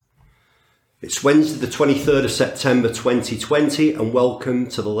It's Wednesday the 23rd of September 2020 and welcome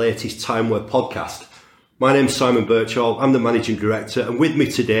to the latest Timeware podcast. My name's Simon Birchall, I'm the Managing Director, and with me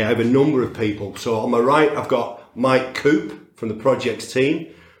today I have a number of people. So on my right I've got Mike Coop from the projects team.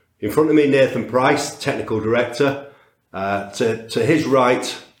 In front of me Nathan Price, Technical Director. To his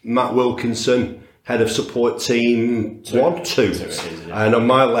right Matt Wilkinson, Head of Support Team 2. And on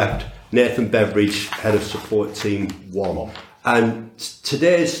my left Nathan Beveridge, Head of Support Team 1. And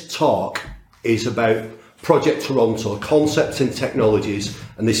today's talk is about Project Toronto, Concepts and Technologies,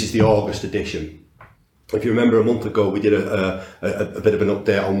 and this is the August edition. If you remember a month ago, we did a bit of an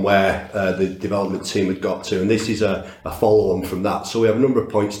update on where the development team had got to, and this is a follow-on from that. So we have a number of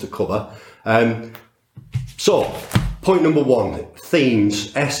points to cover. So, point number one,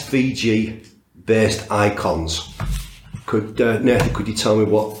 themes, SVG-based icons. Nathan, could you tell me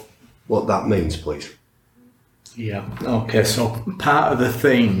what that means, please? Yeah, okay, so part of the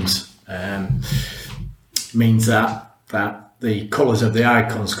themes means that the colours of the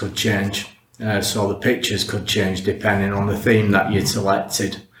icons could change, so the pictures could change depending on the theme that you'd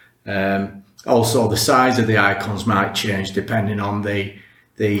selected. Also, the size of the icons might change depending on the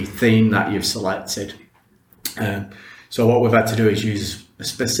theme that you've selected. So what we've had to do is use a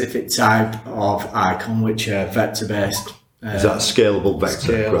specific type of icon, which are vector-based. Is that scalable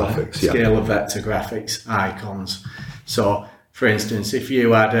vector graphics? Scale of vector graphics icons. So, for instance, if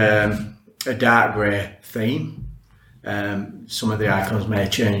you had a dark grey theme, some of the icons may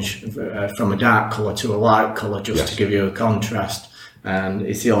change from a dark colour to a light colour just to give you a contrast. And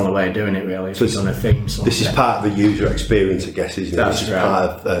it's the only way of doing it, really, if you're on a theme. This is part of the user experience, I guess, isn't it? That's this is right.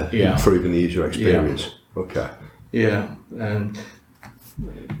 part of improving the user experience. Yeah. Okay. Yeah, and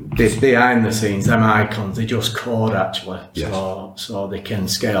behind the scenes, them icons, they just code actually, so they can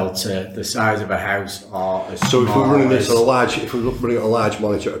scale to the size of a house or a So if we're running this on a large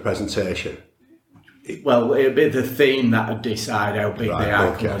monitor presentation, it'd be the theme that would decide how big the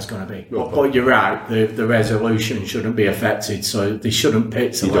icon is going to be. But you're right, the resolution shouldn't be affected, so they shouldn't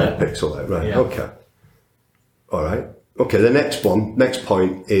pixelate. You don't pixelate, right? Yeah. Okay. All right. Okay. The next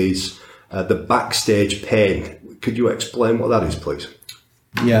point is the backstage pane. Could you explain what that is, please?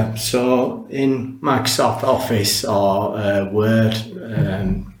 Yeah, so in Microsoft Office or Word,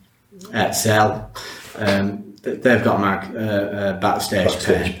 Excel, they've got a backstage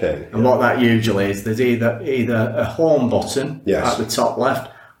pane. And what that usually is, there's either a home button at the top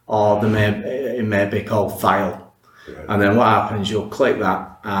left, or it may be called File. Right. And then what happens, you'll click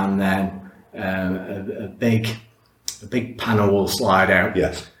that, and then a big panel will slide out.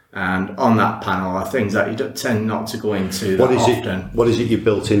 Yes. And on that panel are things that you tend not to go into that often. What is it you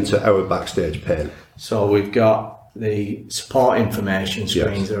built into our backstage pane? So we've got the support information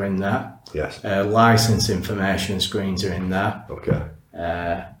screens are in there. Yes. License information screens are in there. Okay.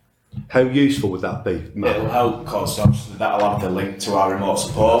 How useful would that be, Matt? It'll help because that'll have the link to our remote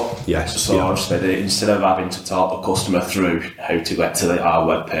support. Yes. So instead of having to talk the customer through how to get to our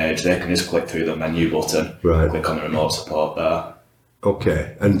web page, they can just click through the menu button, click on the remote support there.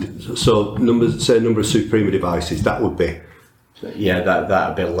 Okay, and so number of Suprema devices, that would be? Yeah,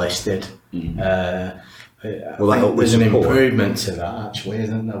 that'd be listed. Mm-hmm. There's an improvement to that actually,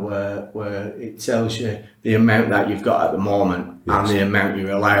 isn't there, where it tells you the amount that you've got at the moment and the amount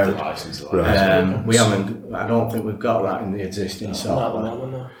you're allowed. I don't think we've got that in the existing software.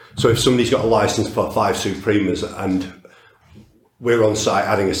 No. So if somebody's got a license for 5 Supremas and we're on site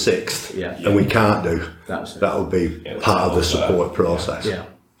adding a 6th, and we can't do, that'll be part of the support process. Yeah.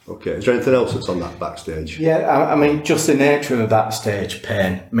 Okay, is there anything else that's on that backstage? Yeah, I mean, just the nature of a backstage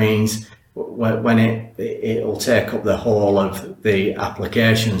pane means when it'll take up the whole of the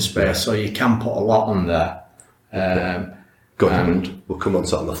application space, so you can put a lot on there. Good, and we'll come on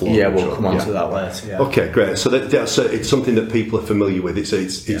to that on the floor. Yeah, we'll come on to that later. Yeah. Okay, great. So that's it's something that people are familiar with. It's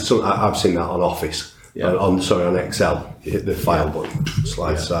something I've seen that on Office. Yeah. On Excel, you hit the file button,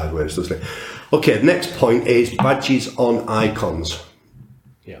 slides sideways, doesn't it? Okay, the next point is badges on icons.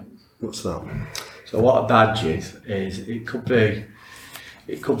 Yeah. What's that? So what a badge is it could be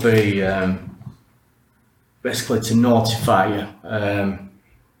basically to notify you. How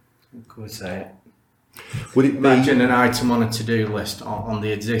could I say it? Would it imagine an item on a to-do list on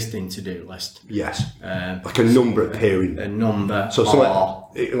the existing to-do list? Yes. Like a number appearing. A number. So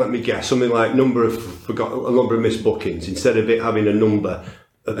let me guess, something like a number of missed bookings. Instead of it having a number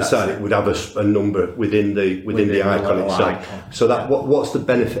at the side, it would have a number within the icon itself. Icon. So what's the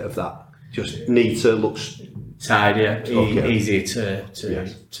benefit of that? Just neater, looks tidier, easier to.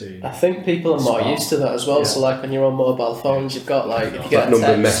 I think people are more used to that as well. So like on your own mobile phones, you've got like if you get a number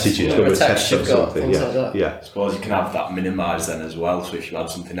text, of messages, number of texts, you've got something. things like that. Yeah. I suppose you can have that minimised then as well. So if you add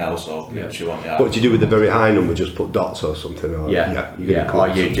something else or picture on the What do you do with the very high number? Just put dots or something? Or, Or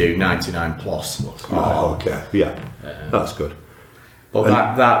you do 99 plus. That's good.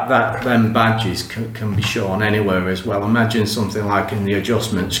 But that them badges can be shown anywhere as well. Imagine something like in the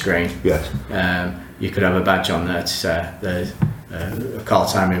adjustment screen. Yes. You could have a badge on there to say there's a call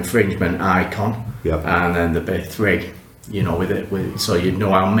time infringement icon, and then the bit 3. You know, with it, so you'd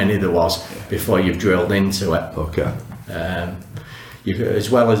know how many there was before you've drilled into it. Okay. You could, as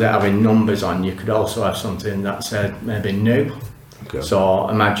well as it having numbers on, you could also have something that said maybe new. Okay. So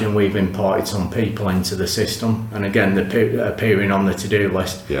imagine we've imported some people into the system, and again, they're appearing on the to-do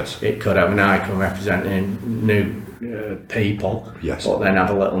list. Yes. It could have an icon representing new people, but then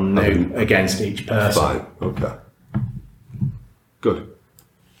have a little new against each person. Fine. Okay. Good.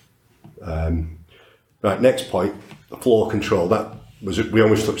 Right. Next point: the floor control. That was we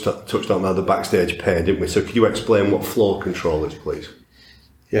almost touched on that, the backstage pane, didn't we? So could you explain what floor control is, please?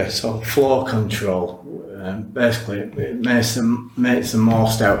 Yeah, so floor control, basically it makes the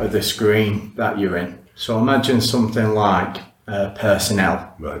most out of the screen that you're in. So imagine something like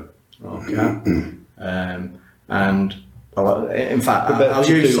personnel. Right. Okay. And in fact, I'll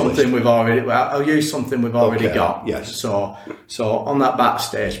use something we've already got. Yes. So on that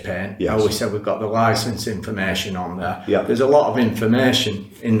backstage pane, we said we've got the license information on there. Yeah. There's a lot of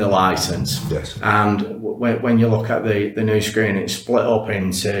information in the license. Yes. And when you look at the new screen, it's split up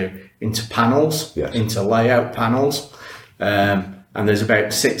into panels, into layout panels, and there's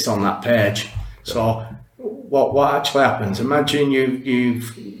about 6 on that page. So what actually happens? Imagine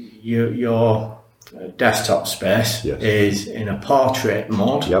your desktop space is in a portrait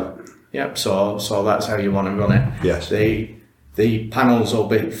mode. Yep. So that's how you want to run it. Yes. The panels will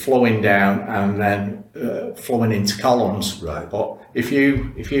be flowing down and then flowing into columns. Right. But if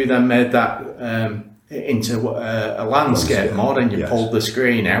you then made that into a landscape mode and you pulled the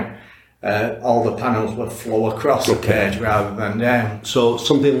screen out, all the panels would flow across the page rather than down. So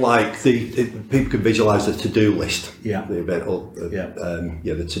something like people can visualise the to-do list. Yeah. The event or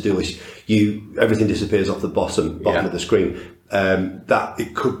the to-do list. Everything disappears off the bottom of the screen. That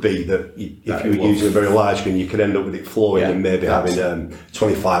it could be that if you were using a very large screen, you could end up with it flowing and maybe having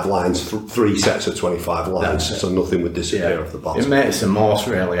 25 lines, 3 sets of 25 lines, so nothing would disappear off the bottom. It makes the most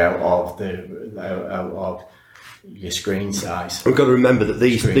really out of your screen size. We've got to remember that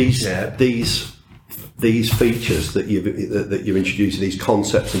these features that you're introducing, these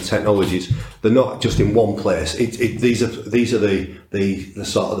concepts and technologies, they're not just in one place. These are the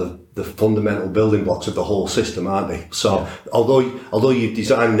sort of the fundamental building blocks of the whole system, aren't they? So although you're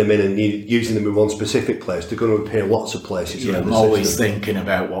designing them in and you're using them in one specific place, they're going to appear lots of places. Yeah, I'm always thinking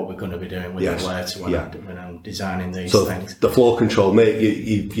about what we're going to be doing with it later when I'm designing these things. The floor control, mate,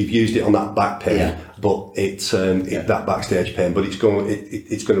 you've used it on that back pane, but it's that backstage pane, but it's going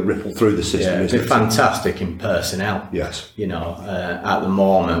to ripple through the system. Yeah, it's fantastic in personnel. Yes. You know, at the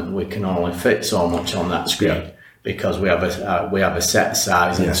moment we can only fit so much on that screen because we have a set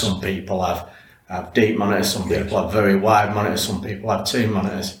size, and some people have deep monitors, some people have very wide monitors, some people have 2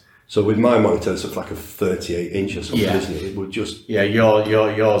 monitors. So with my monitor, it's like a 38 inch or something, isn't it? It would just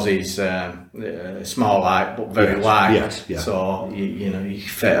yours is small height but very wide. Yes. So you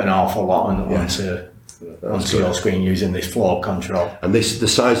fit an awful lot onto your screen using this floor control. And the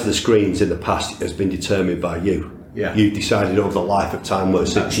size of the screens in the past has been determined by you. Yeah. You decided over the life of Time Worth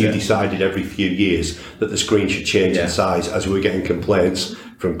 6, you decided every few years that the screen should change in size as we were getting complaints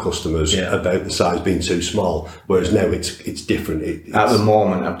from customers about the size being too small, whereas now it's different. At the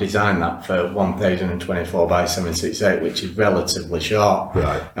moment I've designed that for 1024 by 768, which is relatively short.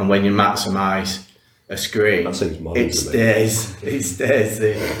 Right. And when you maximise a screen, that seems modern it stays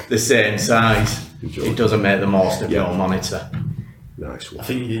the same size. It doesn't make the most of your monitor. Nice one. I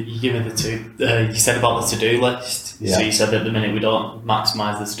think you give me the two. You said about the to-do list. So you said at the minute we don't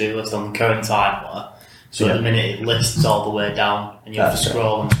maximise the to-do list on the current timer. So at the minute it lists all the way down, and you have to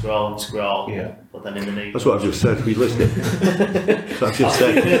scroll and scroll and scroll. Yeah. But then in the new. That's what I've just said. We listening. So I've just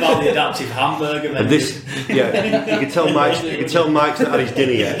said. Thinking about the adaptive hamburger menu. And this, you can tell Mike's not had his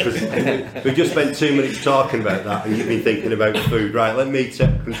dinner yet, because we've just spent 2 minutes talking about that, and you've been thinking about food. Right, let me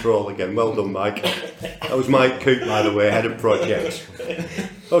take control again. Well done, Mike. That was Mike Coop, by the way, head of projects.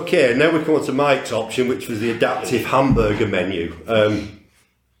 Okay, now we come on to Mike's option, which was the adaptive hamburger menu.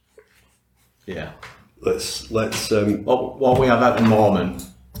 Let's. What we have at the moment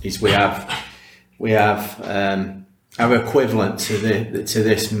is we have our equivalent to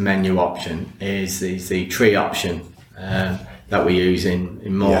this menu option is the tree option that we use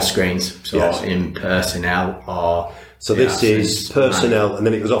in more screens. So in personnel or... So this is personnel, and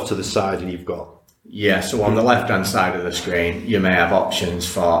then it goes off to the side, and you've got... Yeah, so on the left-hand side of the screen, you may have options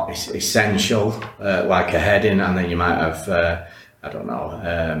for essential, like a heading, and then you might have,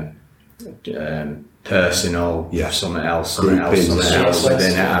 personal, something else within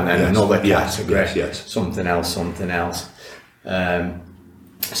it, and then another category, something else.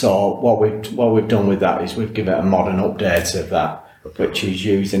 So what we've done with that is we've given it a modern update of that, which is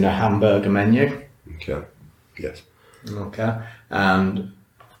using a hamburger menu. Okay. Yes. Okay. And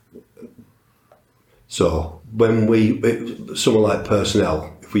so when someone like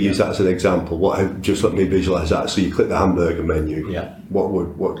personnel, if we use that as an example, just let me visualise that. So you click the hamburger menu. Yeah.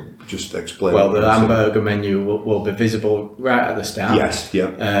 What just explain? Well, the hamburger menu will be visible right at the start. Yes.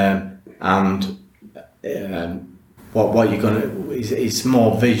 Yeah. What you're going to is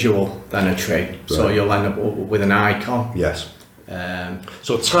more visual than a tree. Right. So you'll end up with an icon. Yes.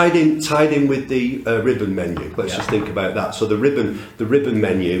 So tied in with the ribbon menu. Let's just think about that. So the ribbon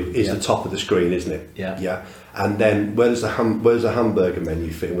menu is the top of the screen, isn't it? Yeah. Yeah. And then where's the hamburger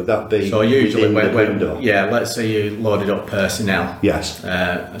menu fit? Would that be? So usually let's say you loaded up personnel. Yes.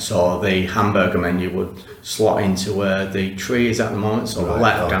 So the hamburger menu would slot into where the tree is at the moment. So the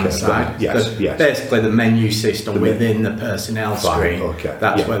left-hand side. Right. Yes. Yes. Basically, the menu system within the personnel screen. Okay.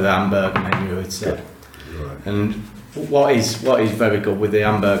 That's where the hamburger menu would sit. Right. And what is very good with the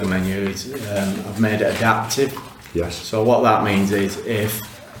hamburger menu is I've made it adaptive. Yes. So what that means is if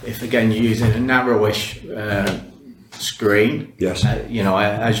again you're using a narrowish screen, yes. As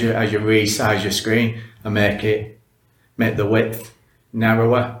you resize your screen and make the width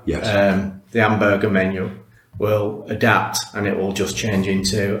narrower, yes. The hamburger menu will adapt and it will just change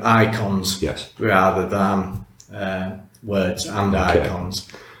into icons, rather than words and icons.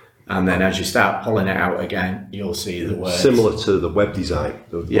 And then as you start pulling it out again, you'll see the words. Similar to the web design.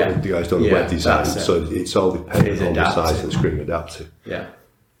 The guys done the web design. So it's all dependent on the size of the screen adaptive. Yeah.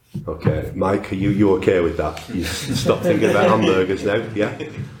 Okay. Mike, are you okay with that? You stop thinking about hamburgers now? Yeah?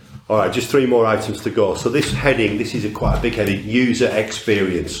 All right, just 3 more items to go. So this heading, this is quite a big heading, user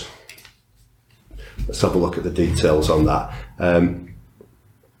experience. Let's have a look at the details on that.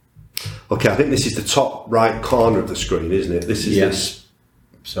 Okay, I think this is the top right corner of the screen, isn't it? This is this.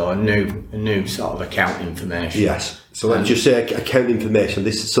 So a new sort of account information. Yes. So let's just say account information.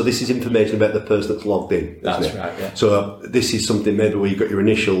 This is information about the person that's logged in. That's right. Yeah. So this is something maybe where you've got your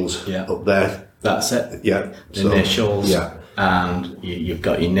initials up there. That's it. Yeah. Initials. Yeah. And you've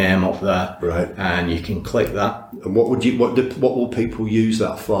got your name up there. Right. And you can click that. And what will people use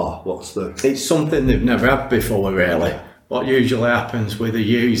that for? It's something they've never had before, really. What usually happens with a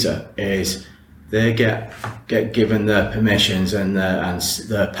user is they get given their permissions and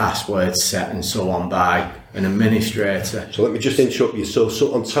their passwords set and so on by an administrator. So let me just interrupt you. So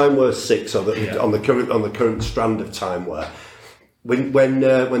on TimeWare 6, on the current strand of TimeWare, when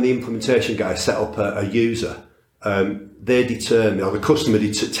the implementation guys set up a user, they determine, or the customer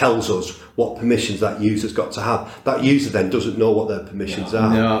tells us what permissions that user's got to have. That user then doesn't know what their permissions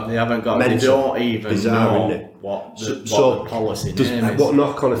are. No, they haven't got. They don't even know what the policy name is. What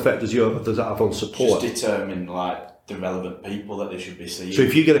knock-on effect does that have on support? Just determine the relevant people that they should be seeing. So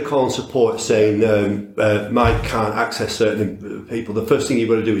if you get a call on support saying Mike can't access certain people, the first thing you've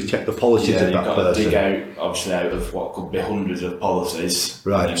got to do is check the policies of that person. You've got to dig out of what could be hundreds of policies.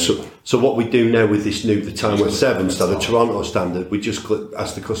 Right. So what we do now with this the TimeWare 7 standard, the Toronto standard, we just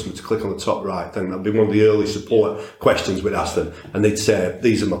ask the customer to click on the top right. Then that'd be one of the early support questions we'd ask them, and they'd say,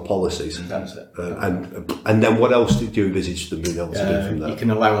 "These are my policies." That's it. And then what else did you envisage them being able to do from there? You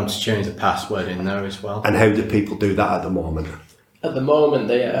can allow them to change the password in there as well. And how do people do that at the moment? At the moment,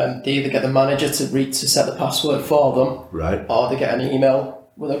 they either get the manager to set the password for them, right, or they get an email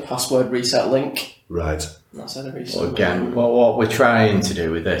with a password reset link. Right. That's how they reset. Well, again, what we're trying to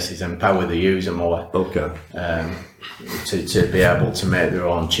do with this is empower the user more. Okay. To be able to make their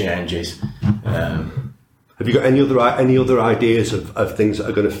own changes. Have you got any other ideas of things that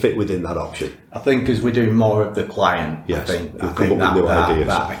are going to fit within that option? I think as we do more of the client, yes, I think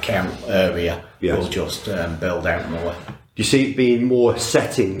that account area will just build out more. Do you see it being more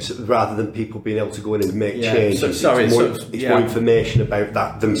settings rather than people being able to go in and make changes? It's more information about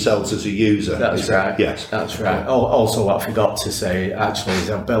that themselves as a user. That's right. Yes, that's right. Also, what I forgot to say actually is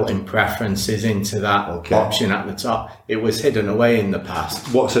I've built in preferences into that option at the top. It was hidden away in the past.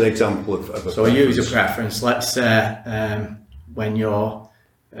 What's an example of a so a user preference? Let's say when you're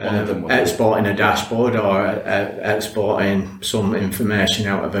exporting a dashboard or exporting some information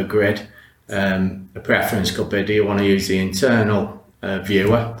out of a grid. a preference could be, do you want to use the internal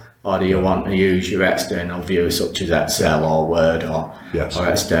viewer, or do you want to use your external viewer such as Excel or Word or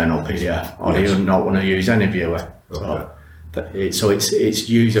external PDF, or do you not want to use any viewer? So it's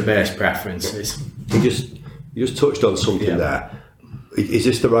user-based preferences. You just touched on something there. Is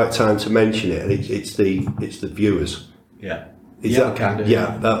this the right time to mention it? And it's the viewers. Yeah. Can do.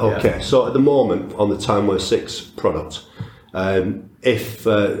 Okay. So at the moment on the Timeware 6 product, if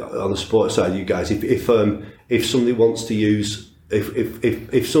on the sports side, you guys, if somebody wants to use,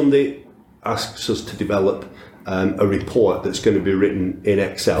 if somebody asks us to develop a report that's going to be written in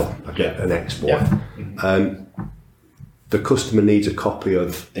Excel, an export. The customer needs a copy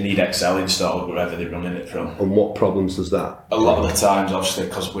of... They need Excel installed wherever they're running it from. And what problems does that? A lot of the times, obviously,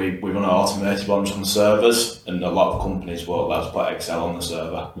 because we run automated ones on servers, and a lot of companies won't let us put Excel on the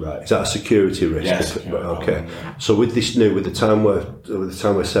server. Right. Is that a security risk? Yes. Okay. So with this new, with the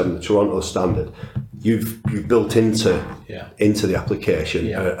Timeware 7, the Toronto standard, you've built into the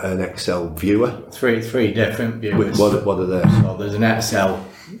application an Excel viewer. Three different viewers. What are they? So there's an Excel.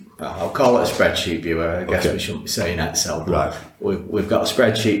 I'll call it a spreadsheet viewer. I guess we shouldn't be saying Excel. Right. We've got a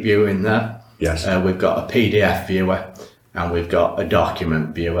spreadsheet viewer in there. Yes. We've got a PDF viewer, and we've got a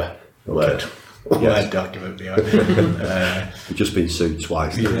document viewer. Word document viewer. We've just been sued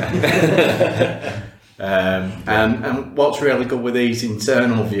twice. And what's really good with these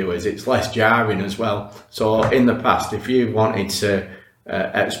internal viewers, it's less jarring as well. So in the past, if you wanted to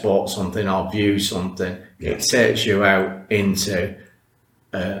export something or view something, it takes you out into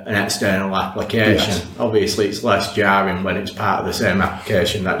an external application. Obviously it's less jarring when it's part of the same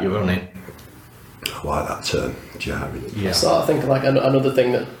application that you're running. I like that term, jarring. So I think like another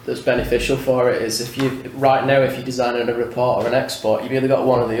thing that's beneficial for it is if you're designing a report or an export, you've either got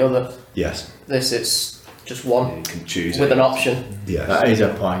one or the other. Yes. This is just one. You can choose with an option. Yes. That is a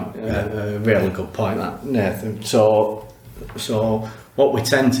point, a really good point, that, Nathan. So what we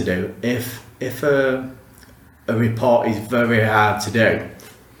tend to do, if a report is very hard to do,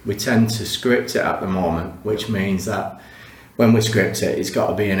 we tend to script it at the moment, which means that when we script it, it's got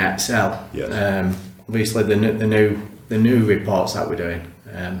to be in Excel. Yes. Obviously, the new reports that we're doing,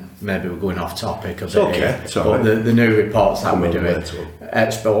 maybe we're going off topic a bit here, but the new reports that we're doing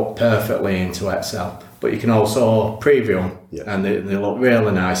export perfectly into Excel. But you can also preview them, and they look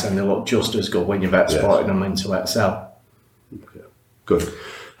really nice, and they look just as good when you've exported them into Excel. Okay. Good.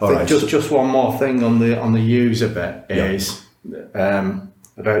 All right. Just one more thing on the user bit is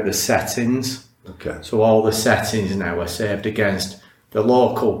about the settings. Okay. So all the settings now are saved against the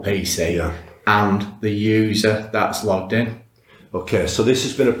local PC and the user that's logged in. Okay, so this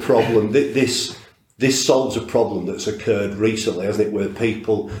has been a problem. This solves a problem that's occurred recently, hasn't it? Where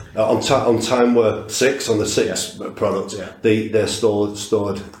people on Timeware 6 on the 6 products, they're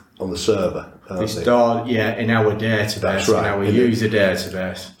stored on the server. They're stored in our database, that's right, in our user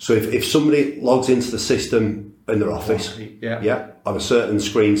database. So if somebody logs into the system in their office, on a certain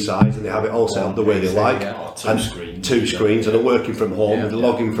screen size, and they have it all set up the way they like, and two screens, and they're working from home, and they're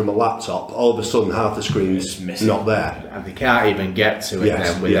logging from a laptop, all of a sudden half the screen's not there. And they can't even get to it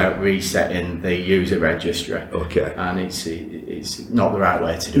then without resetting the user registry. Okay. And it's not the right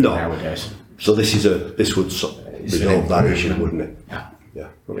way to do it nowadays. So this would resolve that issue, wouldn't it? Yeah.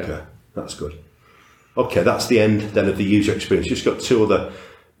 Okay. That's good. Okay, that's the end then of the user experience. Just got two other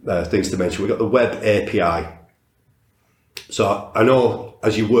things to mention. We've got the web API. So I know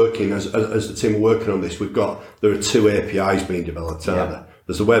as you're working, as the team are working on this, there are two APIs being developed, aren't there?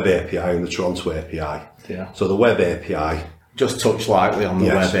 There's the web API and the Toronto API. Yeah. So the web API. Just touch lightly on the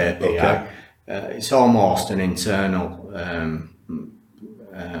web API. Okay. It's almost an internal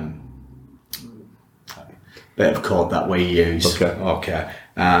bit of code that we use. Okay.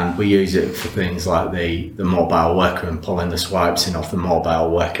 And we use it for things like the mobile worker and pulling the swipes in off the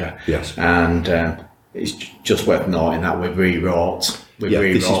mobile worker. Yes. And it's just worth noting that we've rewrote.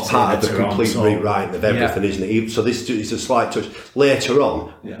 This is part of the complete rewriting of everything, isn't it? So this is a slight touch. Later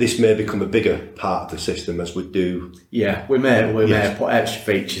on, this may become a bigger part of the system as we do. Yeah, we may put extra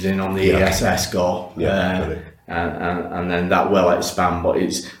features in on the ESS Go. And then that will expand, but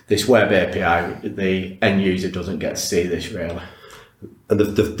it's this web API, the end user doesn't get to see this really. And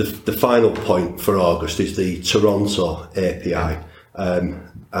the final point for August is the Toronto API.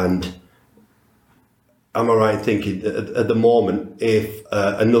 And am I right in thinking at the moment, if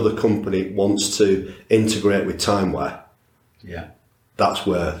another company wants to integrate with Timeware, that's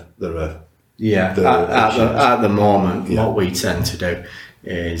where there are. At the moment, what we tend to do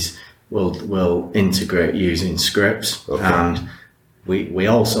is we'll integrate using scripts, and we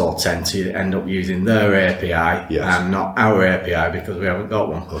also tend to end up using their API and not our API because we haven't got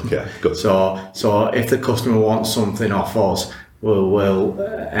one. Okay, good. So if the customer wants something off us, we'll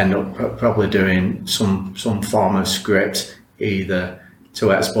end up probably doing some form of script either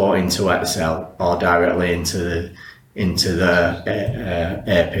to export into Excel or directly into the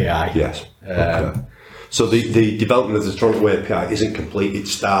API. Yes. Okay. So the development of the Toronto API isn't complete,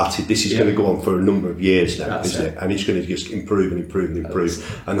 it's started. This is going to go on for a number of years now, isn't it? And it's going to just improve.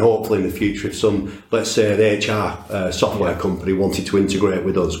 And hopefully in the future, if some, let's say an HR software company wanted to integrate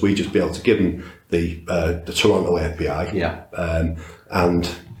with us, we'd just be able to give them the Toronto API. And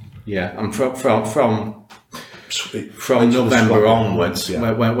from November onwards,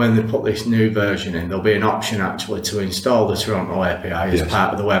 when they put this new version in, there'll be an option actually to install the Toronto API as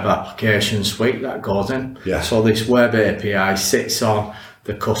part of the web application suite that goes in. So this web API sits on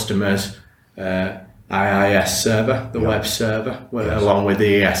the customer's IIS server, the web server, along with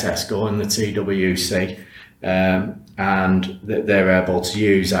the ESSGO and the TWC, and they're able to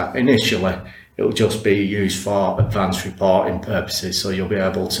use that. Initially, it'll just be used for advanced reporting purposes, so you'll be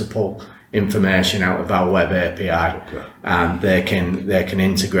able to pull information out of our web API, and they can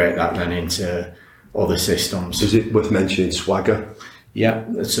integrate that then into other systems. Is it worth mentioning Swagger? Yeah,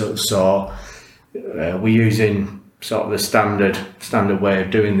 so we're using sort of the standard way of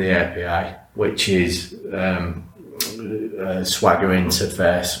doing the API, which is Swagger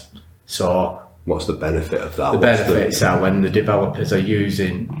interface. So what's the benefit of that? The benefits are when the developers are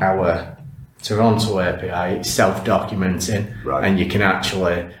using our Toronto API, it's self-documenting, and you can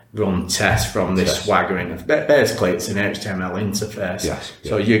actually run tests from this Swagger interface. Basically, it's an HTML interface.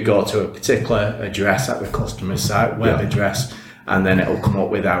 So you go to a particular address at the customer site, web address, and then it'll come up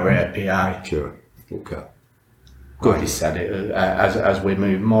with our API. Sure. Okay. Good. You said it. As we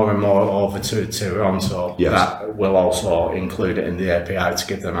move more and more over to Toronto, that will also include it in the API to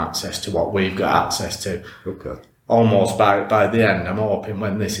give them access to what we've got access to. Okay. Almost by the end, I'm hoping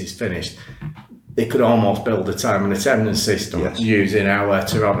when this is finished, they could almost build a time and attendance system using our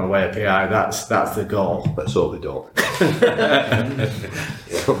Toronto API. That's the goal. Let's hope they don't.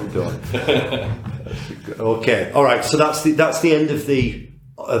 Okay. All right. So that's the end of the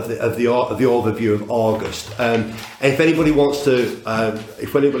overview of August. If anybody wants to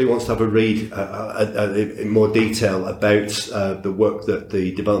have a read in more detail about the work that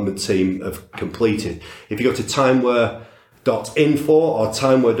the development team have completed, if you go to timeware.info or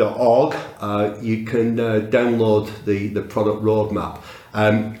timeware.org, you can download the product roadmap,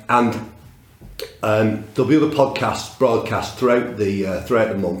 and there'll be other podcasts broadcast throughout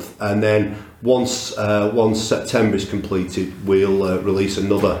the month, and then once September is completed, we'll release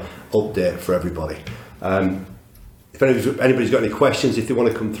another update for everybody. If anybody's got any questions, if they want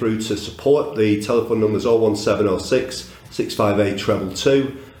to come through to support, the telephone number is 01706 658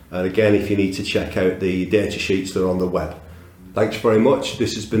 222. And again, if you need to check out the data sheets, they're on the web. Thanks very much.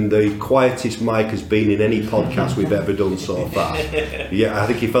 This has been the quietest Mike has been in any podcast we've ever done so far. I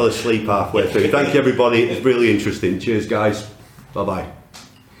think he fell asleep halfway through. Thank you, everybody. It's really interesting. Cheers, guys. Bye-bye.